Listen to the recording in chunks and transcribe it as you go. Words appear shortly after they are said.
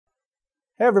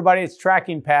Hey everybody, it's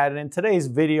Tracking Pad, and in today's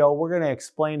video we're going to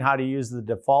explain how to use the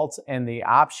defaults and the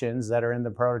options that are in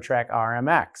the ProtoTRAK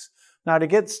RMX. Now to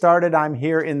get started, I'm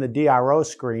here in the DRO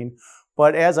screen,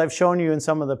 but as I've shown you in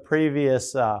some of the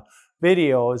previous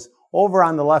videos, over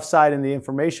on the left side in the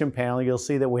information panel you'll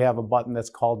see that we have a button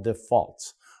that's called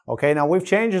Defaults. Okay, now we've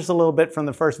changed this a little bit from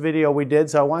the first video we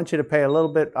did, so I want you to pay a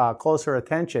little bit closer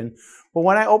attention. But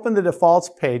when I open the defaults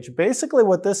page, basically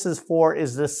what this is for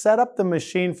is to set up the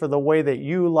machine for the way that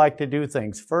you like to do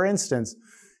things. For instance,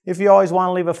 if you always want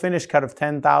to leave a finish cut of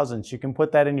 10 thousandths, you can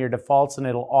put that in your defaults and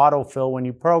it'll autofill when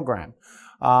you program.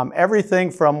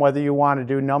 Everything from whether you want to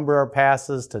do number of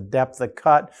passes to depth of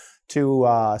cut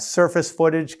to surface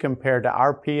footage compared to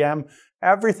RPM,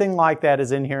 everything like that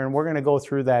is in here, and we're going to go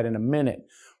through that in a minute.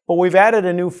 But we've added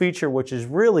a new feature which is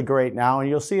really great now, and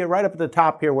you'll see it right up at the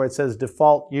top here where it says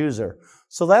Default User.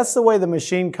 So that's the way the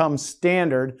machine comes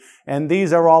standard, and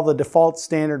these are all the default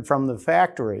standard from the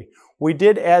factory. We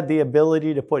did add the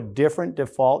ability to put different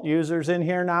default users in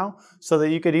here now, so that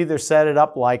you could either set it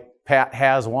up like Pat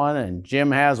has one, and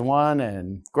Jim has one,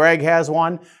 and Greg has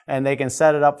one, and they can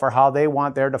set it up for how they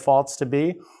want their defaults to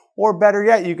be. Or better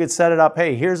yet, you could set it up,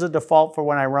 hey, here's a default for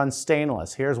when I run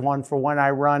stainless. Here's one for when I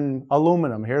run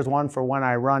aluminum. Here's one for when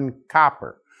I run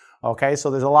copper. Okay, so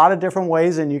there's a lot of different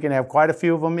ways, and you can have quite a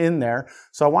few of them in there.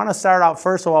 So I want to start out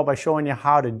first of all by showing you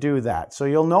how to do that. So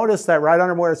you'll notice that right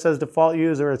under where it says default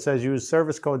user, it says use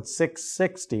service code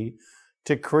 660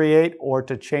 to create or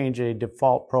to change a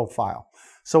default profile.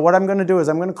 So what I'm going to do is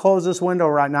I'm going to close this window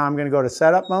right now. I'm going to go to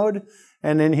setup mode,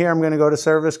 and in here I'm going to go to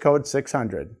service code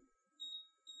 600.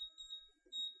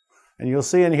 And you'll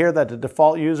see in here that the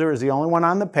default user is the only one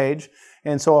on the page.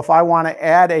 And so if I want to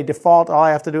add a default, all I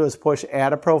have to do is push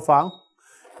add a profile.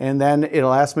 And then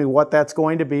it'll ask me what that's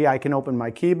going to be. I can open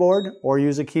my keyboard or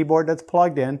use a keyboard that's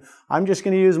plugged in. I'm just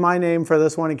going to use my name for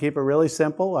this one and keep it really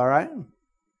simple, all right?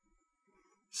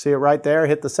 See it right there?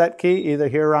 Hit the set key either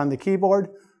here or on the keyboard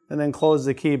and then close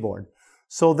the keyboard.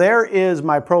 So there is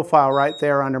my profile right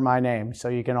there under my name. So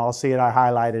you can all see it. I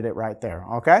highlighted it right there.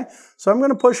 Okay. So I'm going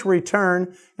to push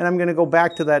return and I'm going to go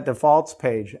back to that defaults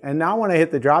page. And now when I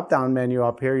hit the drop down menu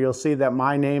up here, you'll see that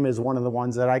my name is one of the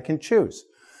ones that I can choose.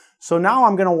 So now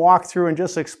I'm going to walk through and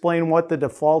just explain what the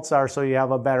defaults are so you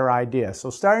have a better idea.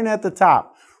 So starting at the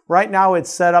top, right now it's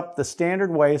set up the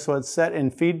standard way. So it's set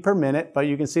in feed per minute, but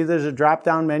you can see there's a drop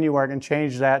down menu where I can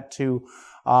change that to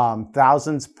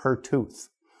thousandths per tooth.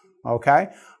 Okay,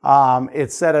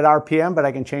 it's set at RPM, but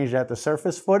I can change that to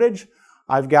surface footage.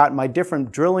 I've got my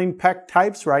different drilling peck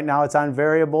types. Right now it's on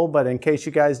variable, but in case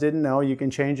you guys didn't know, you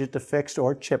can change it to fixed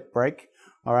or chip break.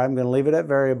 All right, I'm going to leave it at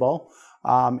variable.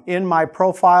 In my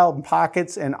profile,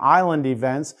 pockets, and island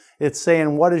events, it's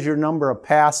saying what is your number of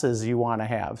passes you want to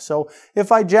have. So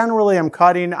if I generally am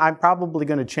cutting, I'm probably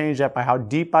going to change that by how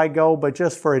deep I go, but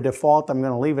just for a default, I'm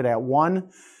going to leave it at 1.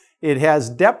 It has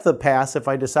depth of pass if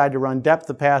I decide to run depth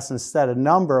of pass instead of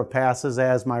number of passes,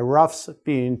 as my roughs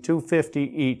being 250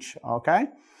 each, okay?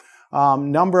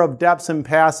 Number of depths and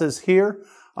passes here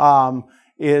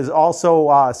is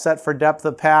also set for depth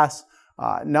of pass.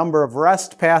 Number of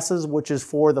rest passes, which is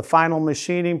for the final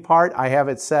machining part, I have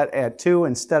it set at 2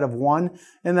 instead of 1.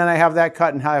 And then I have that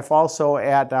cut in half also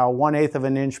at 1/8 of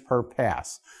an inch per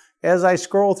pass. As I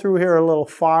scroll through here a little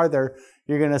farther,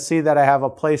 you're going to see that I have a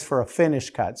place for a finish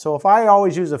cut. So if I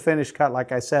always use a finish cut,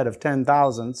 like I said, of 10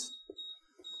 thousandths,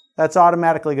 that's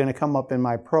automatically going to come up in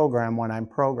my program when I'm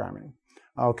programming.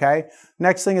 Okay.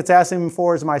 Next thing it's asking me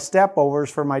for is my step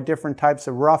overs for my different types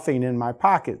of roughing in my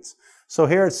pockets. So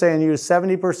here it's saying use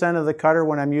 70% of the cutter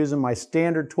when I'm using my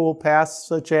standard tool paths,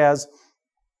 such as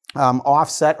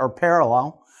offset or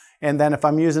parallel. And then if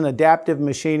I'm using adaptive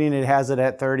machining, it has it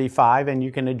at 35, and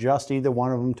you can adjust either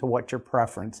one of them to what your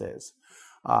preference is.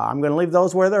 I'm going to leave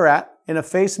those where they're at. In a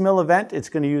face mill event, it's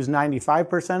going to use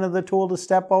 95% of the tool to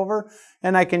step over,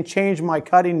 and I can change my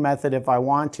cutting method if I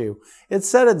want to. It's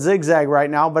set at zigzag right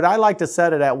now, but I like to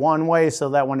set it at one way so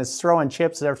that when it's throwing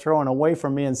chips, they're throwing away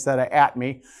from me instead of at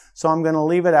me. So I'm going to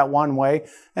leave it at one way.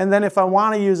 And then if I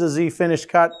want to use a Z finish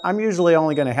cut, I'm usually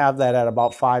only going to have that at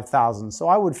about 5 thousandths. So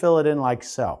I would fill it in like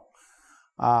so.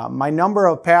 My number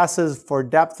of passes for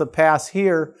depth of pass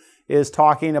here is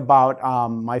talking about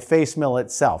my face mill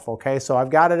itself, okay? So I've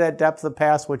got it at depth of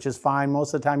pass, which is fine.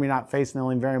 Most of the time you're not face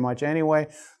milling very much anyway,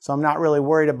 so I'm not really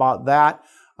worried about that.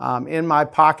 In my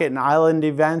pocket and island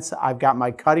events, I've got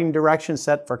my cutting direction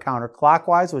set for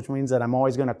counterclockwise, which means that I'm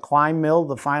always going to climb mill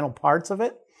the final parts of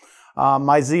it.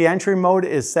 My Z entry mode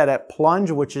is set at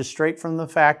plunge, which is straight from the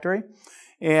factory.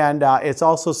 And it's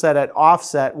also set at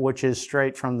offset, which is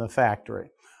straight from the factory.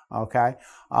 Okay.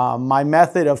 My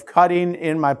method of cutting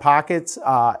in my pockets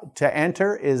to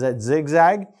enter is at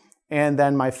zigzag, and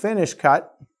then my finish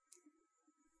cut,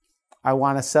 I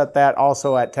want to set that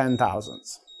also at 10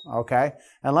 thousandths. Okay,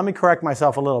 and let me correct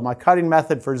myself a little. My cutting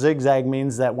method for zigzag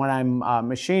means that when I'm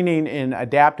machining in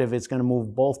adaptive, it's going to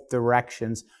move both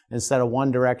directions instead of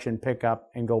one direction, pick up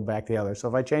and go back the other. So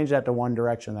if I change that to one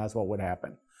direction, that's what would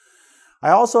happen. I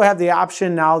also have the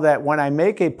option now that when I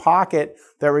make a pocket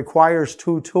that requires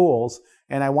two tools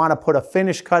and I want to put a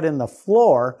finish cut in the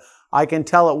floor, I can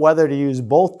tell it whether to use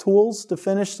both tools to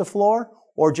finish the floor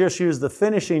or just use the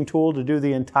finishing tool to do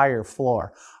the entire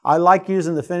floor. I like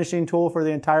using the finishing tool for the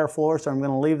entire floor, so I'm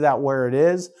going to leave that where it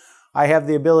is. I have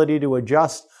the ability to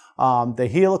adjust the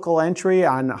helical entry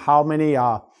on how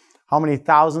many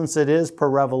thousandths it is per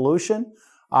revolution.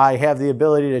 I have the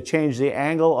ability to change the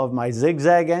angle of my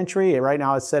zigzag entry. Right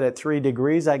now it's set at 3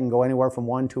 degrees. I can go anywhere from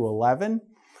 1 to 11.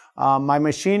 My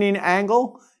machining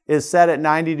angle is set at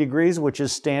 90 degrees, which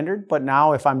is standard, but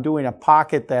now if I'm doing a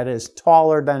pocket that is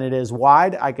taller than it is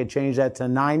wide, I could change that to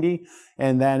 90,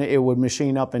 and then it would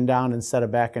machine up and down instead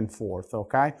of back and forth,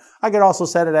 okay? I could also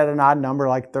set it at an odd number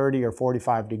like 30 or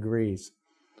 45 degrees.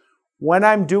 When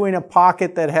I'm doing a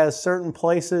pocket that has certain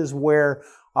places where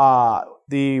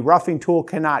the roughing tool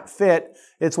cannot fit,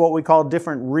 it's what we call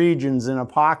different regions in a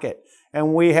pocket.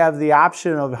 And we have the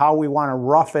option of how we want to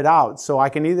rough it out. So I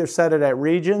can either set it at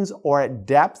regions or at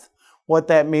depth. What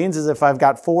that means is if I've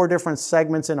got 4 different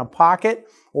segments in a pocket,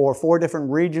 or 4 different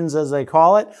regions as they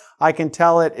call it, I can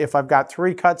tell it if I've got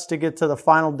 3 cuts to get to the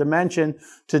final dimension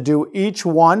to do each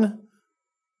one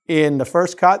in the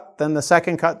first cut, then the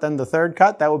second cut, then the third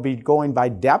cut. That would be going by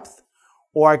depth.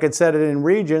 Or I could set it in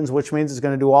regions, which means it's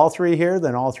going to do all 3 here,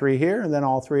 then all 3 here, and then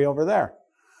all 3 over there.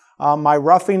 My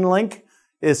roughing link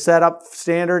is set up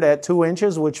standard at 2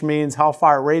 inches, which means how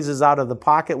far it raises out of the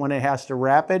pocket when it has to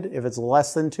rapid. If it's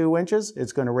less than 2 inches,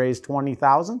 it's going to raise 20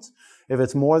 thousandths. If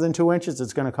it's more than 2 inches,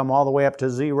 it's going to come all the way up to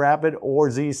Z rapid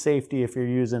or Z safety if you're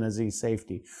using a Z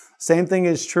safety. Same thing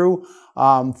is true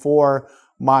for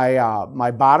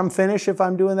my bottom finish. If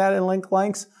I'm doing that in link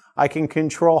lengths, I can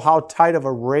control how tight of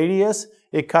a radius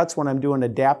it cuts when I'm doing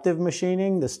adaptive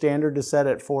machining. The standard is set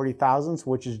at 40 thousandths,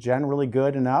 which is generally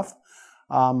good enough.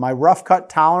 My rough cut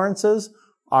tolerances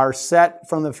are set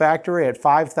from the factory at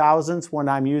 5 thousandths when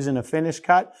I'm using a finish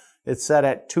cut. It's set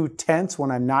at 2/10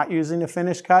 when I'm not using a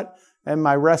finish cut. And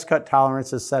my rest cut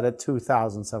tolerance is set at 2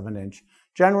 thousandths of an inch.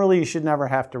 Generally, you should never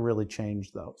have to really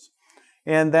change those.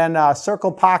 And then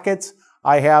circle pockets,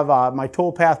 I have my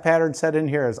toolpath pattern set in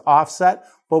here as offset,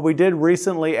 but we did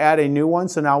recently add a new one,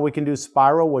 so now we can do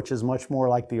spiral, which is much more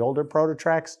like the older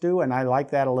ProtoTRAKs do, and I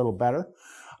like that a little better.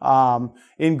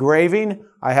 Engraving,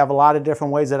 I have a lot of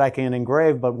different ways that I can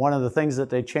engrave, but one of the things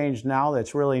that they changed now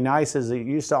that's really nice is it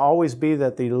used to always be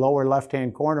that the lower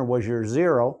left-hand corner was your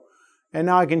 0, and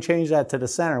now I can change that to the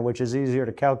center, which is easier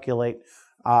to calculate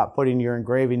putting your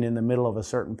engraving in the middle of a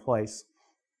certain place.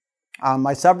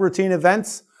 My subroutine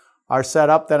events are set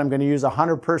up that I'm going to use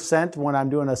 100% when I'm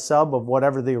doing a sub of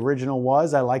whatever the original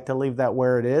was. I like to leave that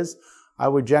where it is. I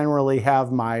would generally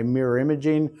have my mirror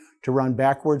imaging to run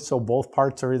backwards, so both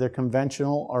parts are either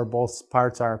conventional or both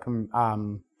parts are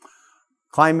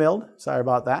climb milled. Sorry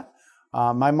about that.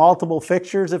 My multiple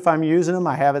fixtures, if I'm using them,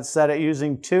 I have it set at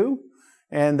using 2.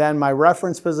 And then my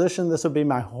reference position, this will be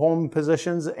my home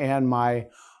positions and my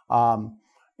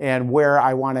and where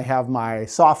I want to have my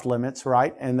soft limits,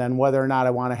 right? And then whether or not I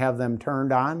want to have them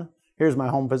turned on. Here's my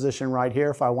home position right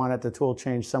here if I wanted the tool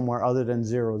change somewhere other than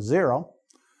 0, 0.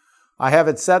 I have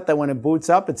it set that when it boots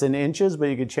up, it's in inches, but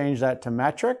you could change that to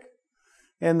metric.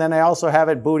 And then I also have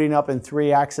it booting up in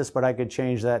 3-axis, but I could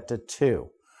change that to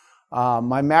 2.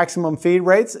 My maximum feed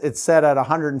rates, it's set at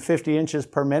 150 inches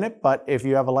per minute, but if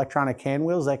you have electronic hand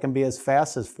wheels, that can be as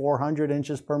fast as 400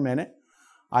 inches per minute.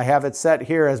 I have it set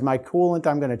here as my coolant.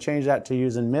 I'm going to change that to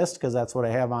using mist because that's what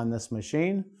I have on this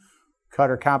machine.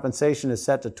 Cutter compensation is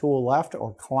set to tool left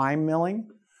or climb milling.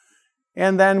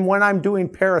 And then when I'm doing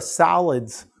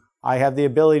parasolids, I have the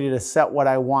ability to set what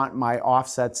I want my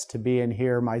offsets to be in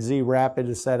here. My Z rapid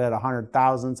is set at 100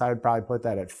 thousandths. I would probably put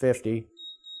that at 50.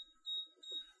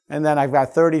 And then I've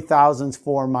got 30 thousandths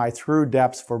for my through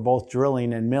depths for both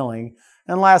drilling and milling.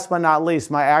 And last but not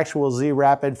least, my actual Z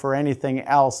rapid for anything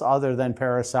else other than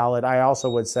parasolid, I also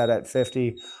would set at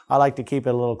 50. I like to keep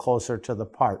it a little closer to the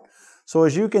part. So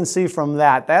as you can see from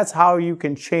that, that's how you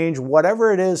can change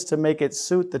whatever it is to make it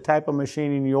suit the type of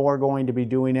machining you're going to be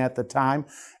doing at the time.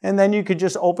 And then you could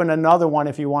just open another one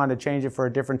if you want to change it for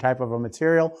a different type of a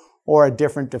material or a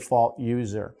different default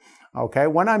user. Okay,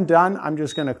 when I'm done, I'm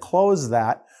just going to close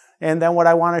that. And then what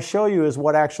I want to show you is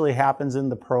what actually happens in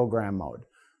the program mode.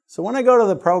 So when I go to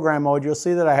the program mode, you'll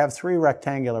see that I have 3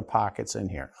 rectangular pockets in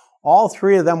here. All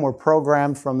 3 of them were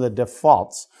programmed from the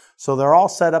defaults. So they're all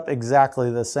set up exactly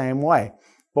the same way.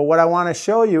 But what I want to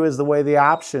show you is the way the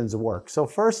options work. So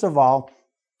first of all,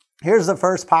 here's the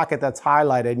first pocket that's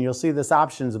highlighted, and you'll see this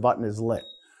options button is lit.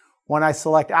 When I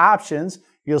select options,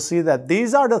 you'll see that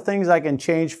these are the things I can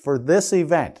change for this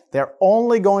event. They're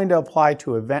only going to apply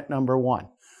to event number 1.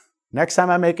 Next time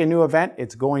I make a new event,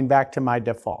 it's going back to my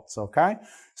defaults, okay?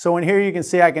 So in here you can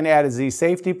see I can add a Z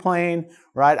safety plane,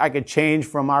 right? I could change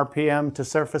from RPM to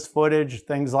surface footage,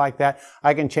 things like that.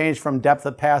 I can change from depth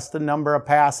of pass to number of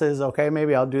passes, okay?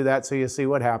 Maybe I'll do that so you see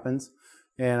what happens.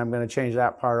 And I'm going to change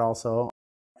that part also.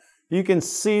 You can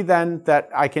see then that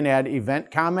I can add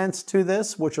event comments to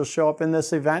this, which will show up in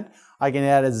this event. I can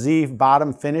add a Z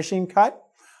bottom finishing cut.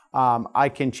 I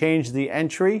can change the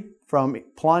entry from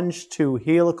plunge to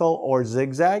helical or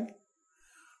zigzag.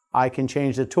 I can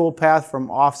change the tool path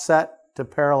from offset to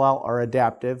parallel or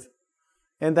adaptive.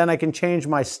 And then I can change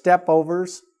my step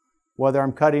overs, whether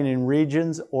I'm cutting in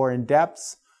regions or in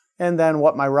depths, and then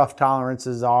what my rough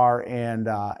tolerances are and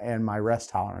my rest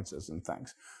tolerances and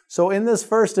things. So in this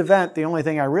first event, the only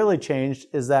thing I really changed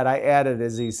is that I added a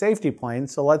Z safety plane.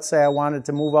 So let's say I wanted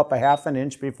to move up a ½ an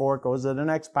inch before it goes to the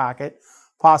next pocket,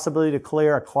 possibly to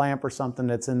clear a clamp or something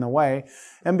that's in the way.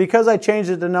 And because I changed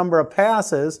it to number of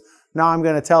passes, now I'm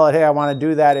going to tell it, hey, I want to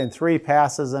do that in 3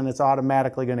 passes, and it's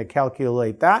automatically going to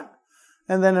calculate that.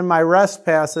 And then in my rest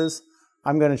passes,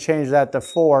 I'm going to change that to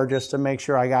 4 just to make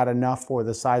sure I got enough for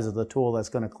the size of the tool that's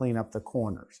going to clean up the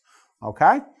corners.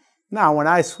 Okay? Now when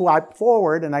I swipe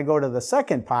forward and I go to the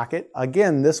second pocket,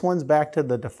 again, this one's back to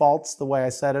the defaults the way I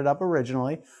set it up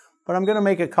originally, but I'm going to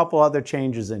make a couple other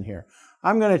changes in here.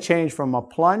 I'm going to change from a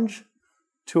plunge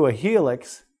to a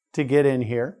helix to get in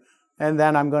here. And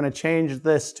then I'm going to change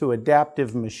this to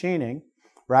adaptive machining,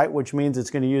 right? Which means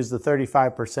it's going to use the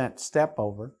 35% step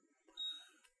over.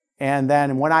 And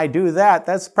then when I do that,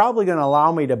 that's probably going to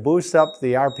allow me to boost up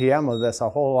the RPM of this a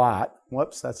whole lot.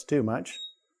 Whoops, that's too much.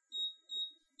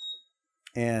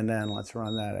 And then let's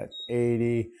run that at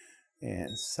 80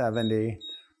 and 70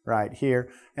 right here.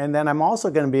 And then I'm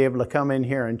also going to be able to come in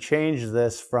here and change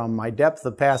this from my depth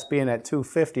of pass being at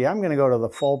 250. I'm going to go to the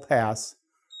full pass,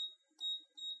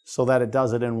 so that it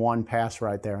does it in 1 pass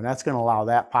right there. And that's going to allow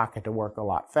that pocket to work a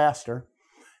lot faster.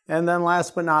 And then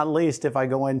last but not least, if I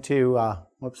go into,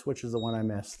 whoops, which is the one I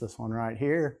missed? This one right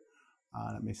here.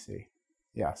 Let me see.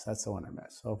 Yes, that's the one I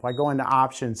missed. So if I go into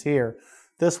options here,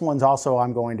 this one's also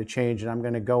I'm going to change, and I'm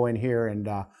going to go in here and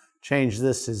change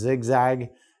this to zigzag,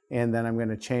 and then I'm going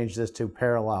to change this to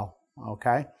parallel,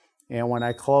 okay? And when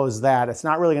I close that, it's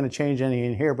not really going to change any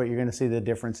in here, but you're going to see the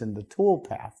difference in the tool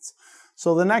paths.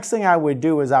 So the next thing I would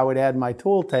do is I would add my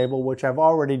tool table, which I've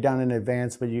already done in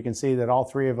advance, but you can see that all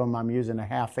 3 of them I'm using a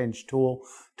 ½ inch tool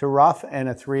to rough and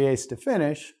a 3/8 to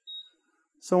finish.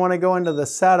 So when I go into the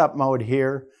setup mode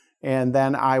here, and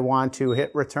then I want to hit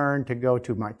return to go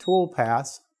to my tool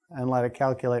paths and let it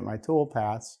calculate my tool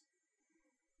paths.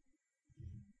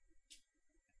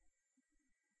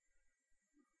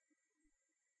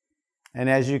 And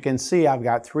as you can see, I've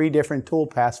got 3 different tool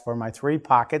paths for my 3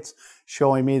 pockets,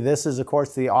 showing me this is, of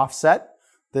course, the offset.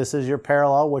 This is your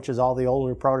parallel, which is all the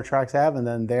older ProtoTRAKs have, and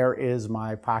then there is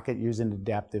my pocket using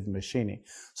adaptive machining.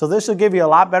 So this will give you a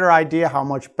lot better idea how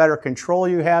much better control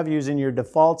you have using your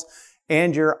defaults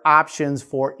and your options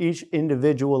for each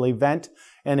individual event.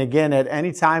 And again, at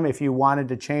any time, if you wanted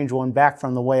to change one back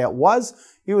from the way it was,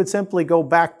 you would simply go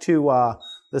back to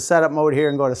the setup mode here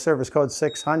and go to service code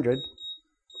 600.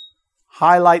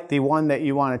 Highlight the one that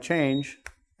you want to change,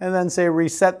 and then say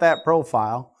reset that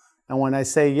profile. And when I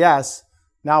say yes,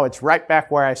 now it's right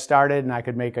back where I started, and I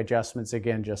could make adjustments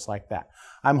again just like that.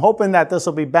 I'm hoping that this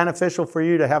will be beneficial for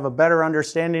you to have a better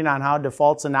understanding on how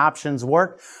defaults and options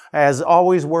work. As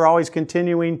always, we're always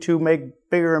continuing to make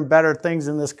bigger and better things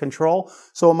in this control.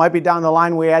 So it might be down the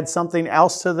line we add something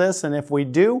else to this, and if we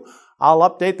do, I'll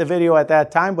update the video at that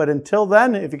time. But until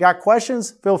then, if you got questions,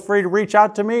 feel free to reach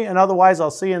out to me. And otherwise, I'll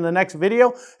see you in the next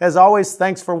video. As always,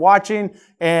 thanks for watching,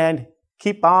 and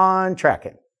keep on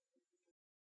tracking.